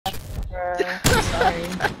Sorry.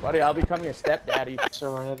 Buddy, I'll be becoming a stepdaddy.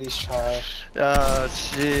 Serenity's trash. Oh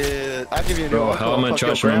shit. I'll give you a new Bro, one. how am I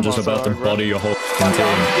trash when I'm just about to body your whole team?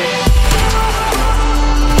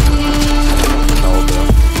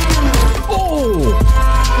 Oh!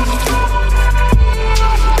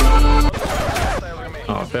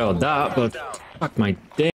 Oh, I failed that, but fuck my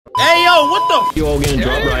dick. Hey yo, what the? You all getting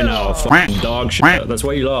dropped right now. Fucking dog shit. That's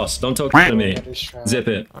why you lost. Don't talk to me. Zip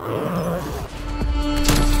it.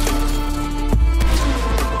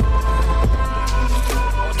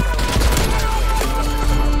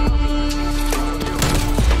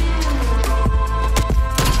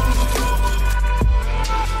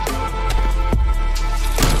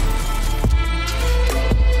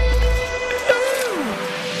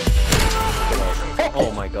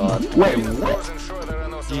 Oh my god. Wait, what?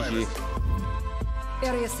 GG.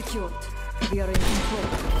 Area secured. We are in control.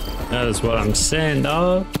 That is what I'm saying,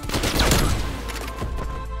 dog.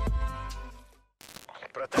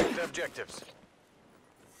 Protect the objectives.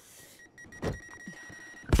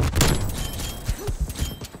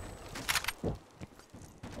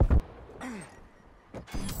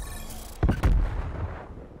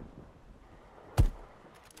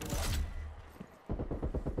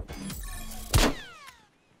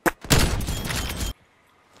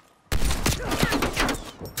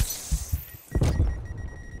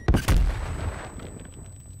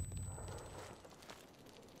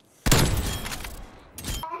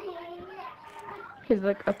 He's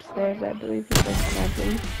like upstairs, I believe. He's like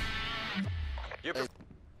snapping.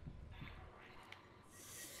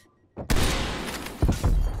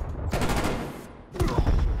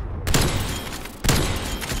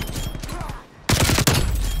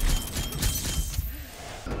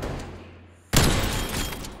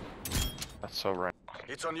 That's so right.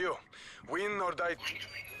 It's on you. Win or die.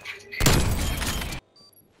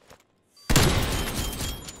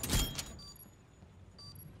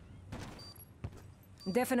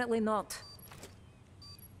 Definitely not.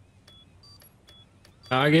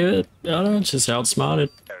 I give it. I don't know, it's just outsmarted.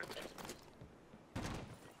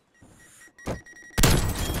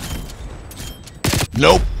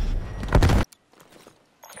 Nope.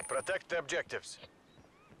 Protect the objectives.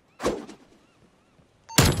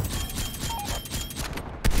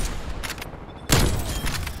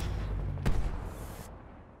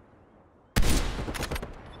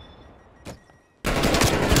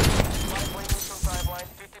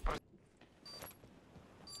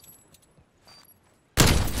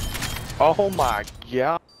 Oh my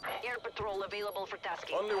god. Air patrol available for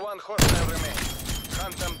tasking. Only one hostile remains.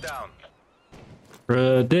 Hunt them down.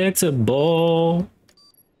 Predictable.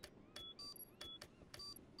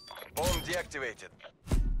 Bomb deactivated.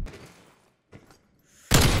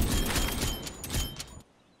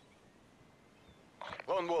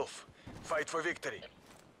 Lone Wolf, fight for victory.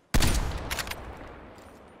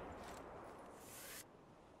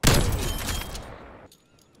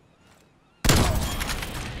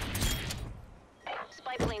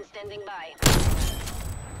 Spy plane standing by.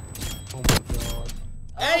 Oh my god.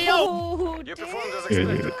 Hey yo! Oh, You performed as Dude,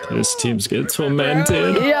 expected. this team's getting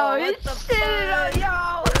tormented. yo, it's shit on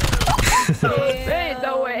yo. There ain't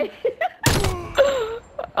no way.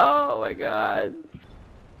 Oh my god.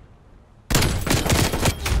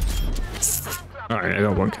 Alright, I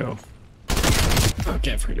got one kill. I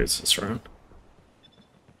can't forget this round.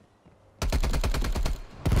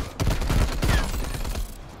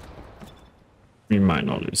 We might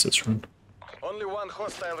not lose this round. Only one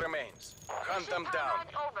hostile remains. Hunt them down.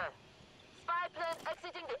 Over. Spy plane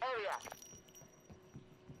exiting the area.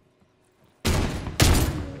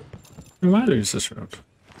 We might lose this round.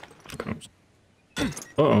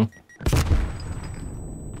 Uh-oh.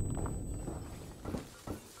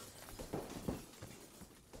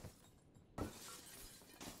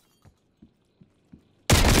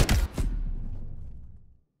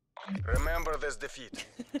 Remember this defeat.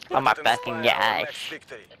 I'm a Don't fucking inspire our guy. next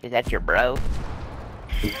victory. Is that your bro?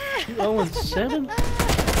 0-7?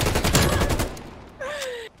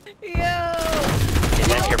 Yo. Is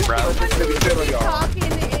that your bro?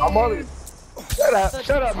 I'm Molly. Shut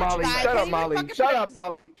up, Molly. Shut up, Molly. Shut up,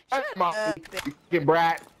 Molly. Shut up, Molly. You fucking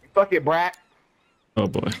brat. You fucking brat. Oh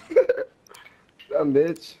boy. Dumb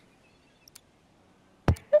bitch.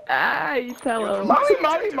 Ah, you tell him. Molly,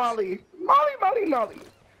 Molly, Molly. Molly, Molly, Molly.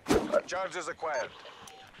 Charges acquired.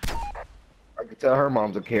 I can tell her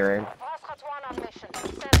mom's a Karen.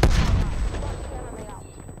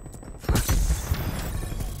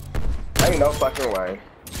 Ain't no fucking way.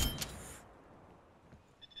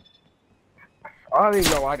 I don't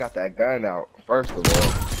even know why I got that gun out, first of all.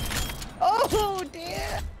 Oh,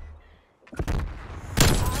 dear.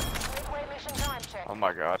 Oh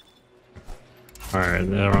my god. Alright,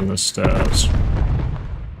 they're on the stairs.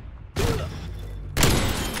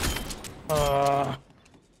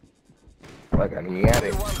 Like an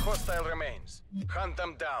attic. One hostile remains. Hunt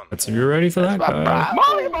them down. Let's you ready for that guy?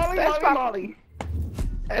 Molly, Molly, Molly, Molly.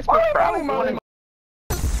 That's Molly, my Molly, problem.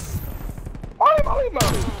 Molly, Molly,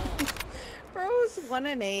 Molly. Bro's 1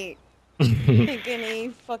 and 8. Thinking any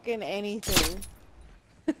fucking anything.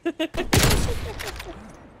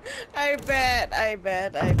 I bet.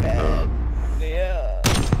 Yeah.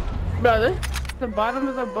 Brother, the bottom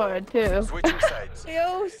of the board too. Switching sides.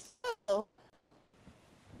 Yo, so.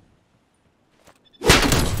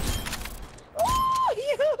 Oh,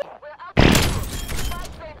 you.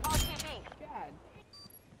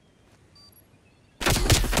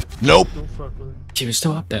 Nope. She was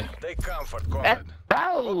still up there. They comfort That's God.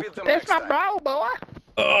 bro. That's my bro, boy.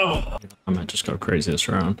 Oh. I might just go crazy this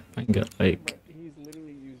round. If I can get like He's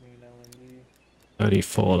literally using an LMG.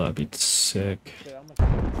 34, that'd be sick.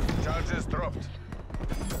 Charges dropped.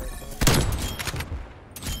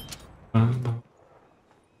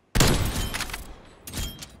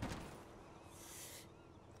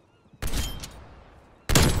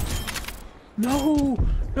 No!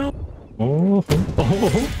 No! Oh.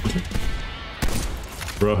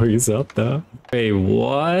 Bro, he's up there. Wait,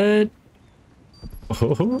 what?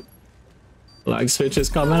 Oh. Lag switch is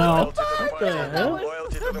coming out.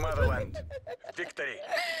 Loyalty to the motherland. Victory.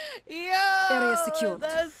 Yo, Area secured.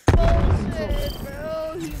 that's bullshit,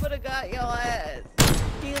 bro. He would have got your ass.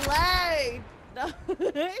 He lagged. No.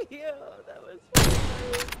 Yo, that was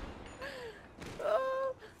funny.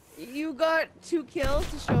 Oh, you got 2 kills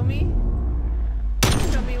to show me?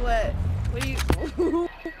 Show me what? What do you...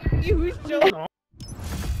 you show me?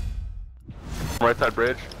 Right side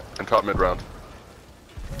bridge and top mid round.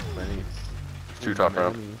 Nice. 2 top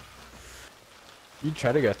round. You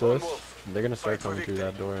try to get this. They're gonna start coming through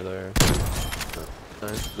that door there.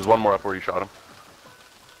 Nice. There's one more up where you shot him.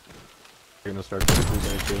 They're gonna start coming through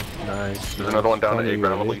there too. Nice. There's another one down at A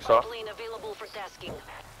ground level you saw.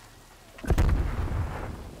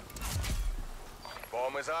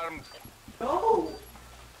 Bomb is armed.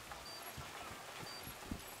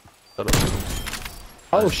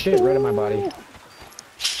 Oh shit, right in my body.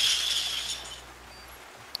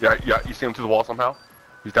 Yeah, you see him through the wall somehow?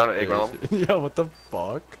 He's down at A ground level. Yeah, what the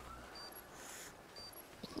fuck?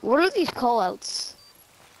 What are these callouts?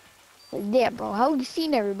 Yeah, bro, how have you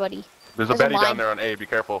seen everybody? There's a Betty down there on A, be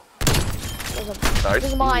careful. Nice.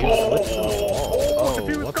 There's mine. Oh, what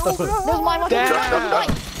the? There's mine. Damn.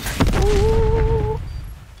 Ooh.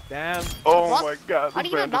 Damn. Oh What? my god, How this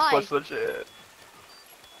do you man not just die? pushed the shit.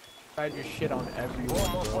 Tried your shit on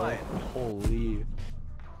everyone, bro. Holy.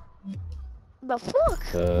 The fuck?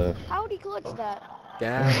 How'd he glitch that?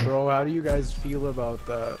 Damn, bro, how do you guys feel about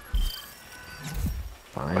that?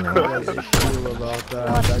 Fine. How do you guys feel about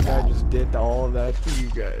that? That guy just did all of that to you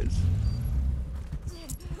guys.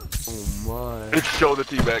 Oh my. It showed the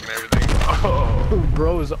teabag and everything. Oh.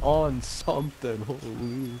 Bro's on something,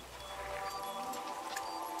 holy.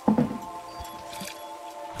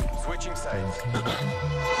 Switching sides.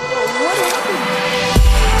 What is this